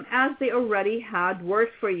for them as they already had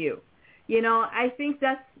worked for you. I think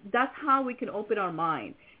that's how we can open our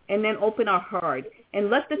mind and then open our heart and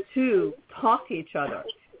let the two talk to each other.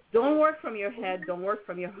 Don't work from your head, don't work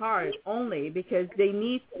from your heart only, because they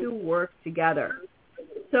need to work together.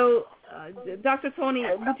 So, Dr. Tony,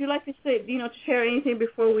 would you like to say, to share anything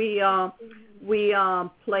before we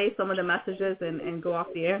play some of the messages and go off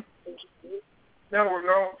the air?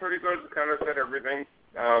 No, pretty good. Kind of said everything.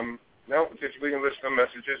 Just we can list some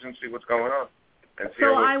messages and see what's going on.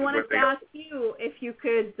 So I wanted to ask you if you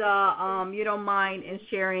could, you don't mind in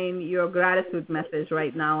sharing your gratitude message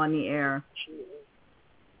right now on the air.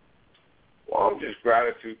 Well, just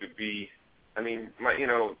gratitude to be,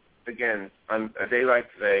 again, on a day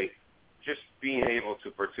like today, just being able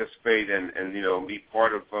to participate and be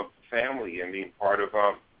part of a family and being part of,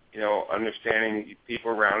 understanding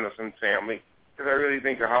people around us and family. Because I really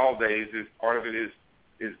think the holidays is part of it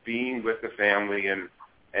is being with the family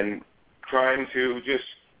and trying to just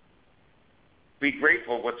be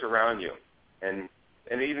grateful what's around you. And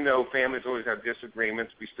even though families always have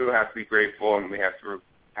disagreements, we still have to be grateful, and we have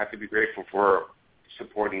to be grateful for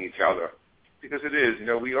supporting each other. Because it is,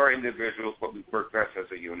 we are individuals, but we work best as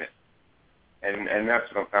a unit. And that's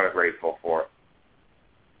what I'm kind of grateful for.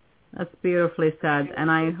 That's beautifully said.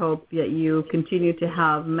 And I hope that you continue to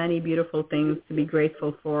have many beautiful things to be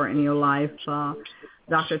grateful for in your life,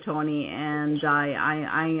 Dr. Tony. And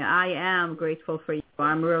I am grateful for you.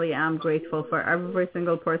 I really am grateful for every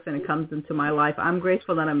single person that comes into my life. I'm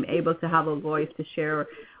grateful that I'm able to have a voice to share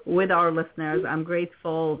with our listeners. I'm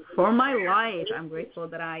grateful for my life. I'm grateful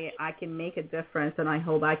that I can make a difference, and I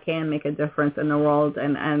hope I can make a difference in the world.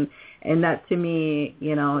 And that to me,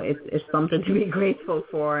 it's something to be grateful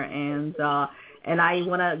for. And I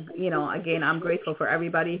want to, again, I'm grateful for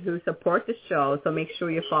everybody who supports the show. So make sure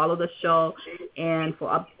you follow the show and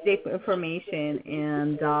for up-to-date information.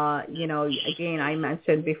 And, again, I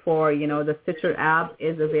mentioned before, the Stitcher app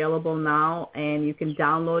is available now, and you can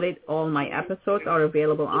download it. All my episodes are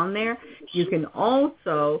available on there. You can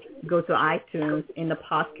also go to iTunes in the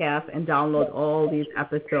podcast and download all these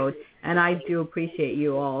episodes. And I do appreciate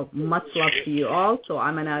you all. Much love to you all. So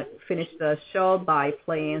I'm going to finish the show by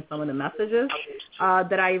playing some of the messages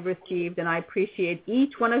that I received. And I appreciate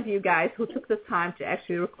each one of you guys who took the time to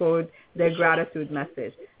actually record their gratitude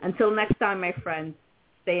message. Until next time, my friends,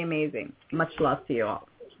 stay amazing. Much love to you all.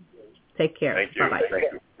 Take care. Thank you.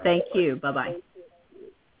 Bye-bye. Thank you. Bye-bye.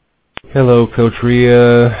 Hello, Coach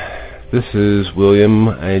Ria. This is William.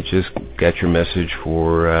 I just got your message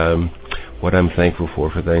for what I'm thankful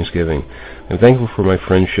for Thanksgiving. I'm thankful for my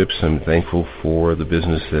friendships. I'm thankful for the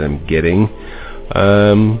business that I'm getting.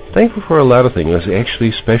 Thankful for a lot of things. I'm actually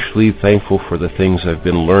especially thankful for the things I've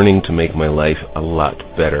been learning to make my life a lot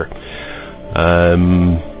better.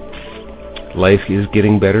 Life is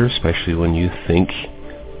getting better, especially when you think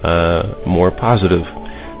more positive.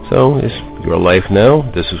 So it's your life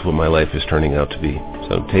now. This is what my life is turning out to be.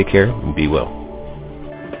 So take care and be well.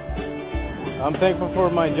 I'm thankful for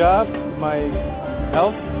my job, my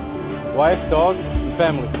health, wife, dog, and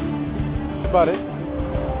family. That's about it.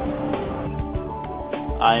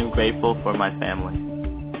 I am grateful for my family.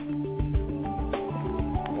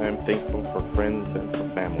 I am thankful for friends and for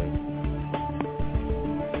family.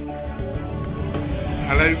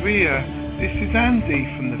 Hello, Ria. This is Andy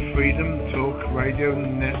from the Freedom Talk Radio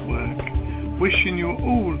Network, wishing you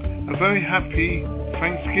all a very happy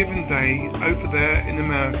Thanksgiving Day over there in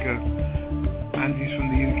America. Andy's from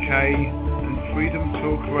the UK and Freedom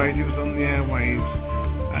Talk Radio is on the airwaves.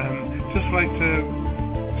 Just like to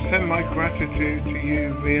send my gratitude to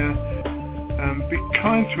you, Ria. Be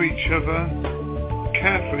kind to each other,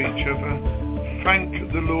 care for each other, thank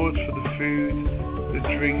the Lord for the food, the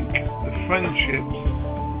drink, the friendships,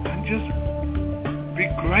 and just be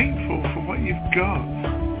grateful for what you've got.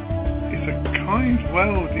 It's a kind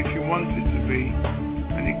world if you want it to be,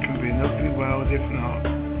 and it can be an ugly world if not.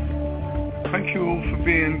 Thank you all for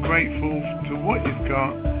being grateful to what you've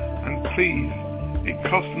got, and please, it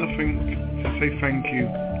costs nothing to say thank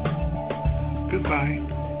you. Goodbye.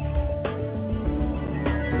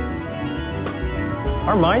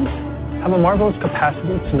 Our minds have a marvelous capacity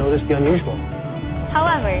to notice the unusual.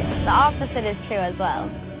 However, the opposite is true as well.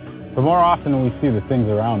 The more often we see the things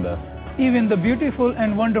around us, even the beautiful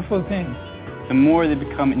and wonderful things, the more they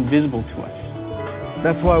become invisible to us.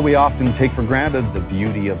 That's why we often take for granted the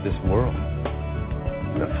beauty of this world.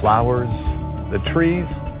 The flowers, the trees,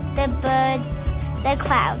 the birds, the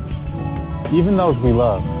clouds. Even those we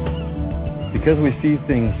love. Because we see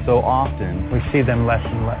things so often, we see them less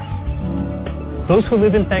and less. Those who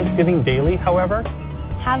live in Thanksgiving daily, however,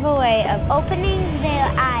 have a way of opening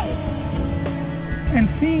their eyes and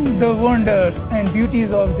seeing the wonders and beauties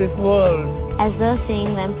of this world as though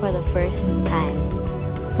seeing them for the first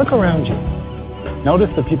time. Look around you. Notice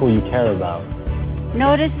the people you care about.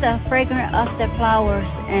 Notice the fragrance of the flowers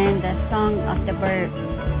and the song of the birds.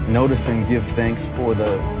 Notice and give thanks for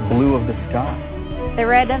the blue of the sky, the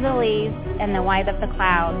red of the leaves and the white of the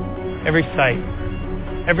clouds. Every sight,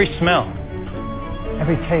 every smell,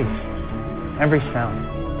 every taste, every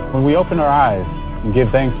sound. When we open our eyes and give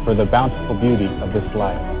thanks for the bountiful beauty of this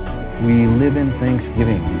life, we live in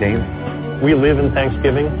Thanksgiving daily. We live in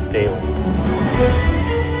Thanksgiving daily.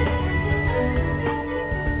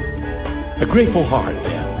 A grateful heart,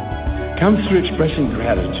 then, comes through expressing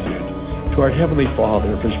gratitude to our Heavenly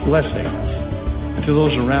Father for His blessings and to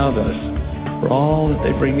those around us for all that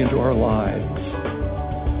they bring into our lives.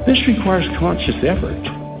 This requires conscious effort,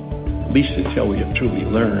 at least until we have truly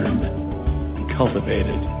learned and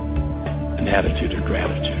cultivated an attitude of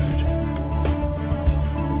gratitude.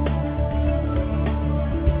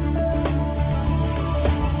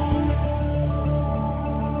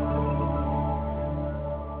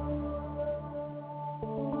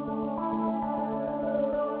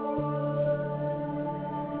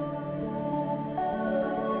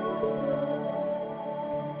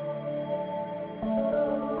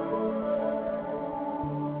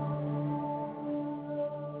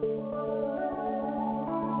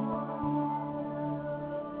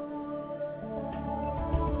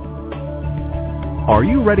 Are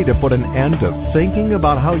you ready to put an end to thinking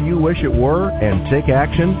about how you wish it were and take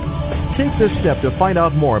action? Take this step to find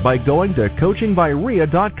out more by going to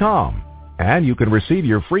coachingbyria.com, and you can receive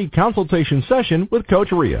your free consultation session with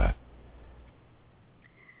Coach Ria.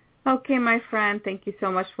 Okay, my friend, thank you so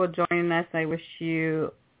much for joining us. I wish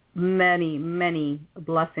you many, many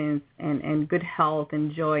blessings and good health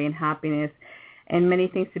and joy and happiness and many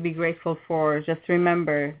things to be grateful for. Just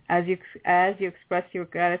remember, as you express your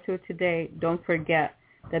gratitude today, don't forget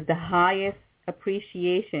that the highest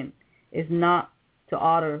appreciation is not to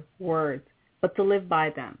utter words, but to live by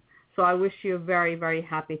them. So I wish you a very, very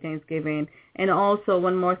happy Thanksgiving. And also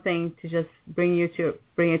one more thing to just bring it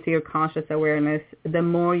to your conscious awareness. The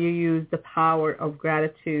more you use the power of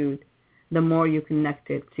gratitude, the more you connect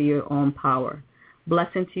it to your own power.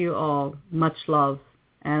 Blessing to you all. Much love.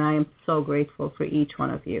 And I am so grateful for each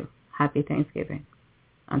one of you. Happy Thanksgiving.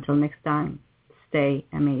 Until next time, stay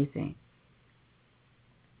amazing.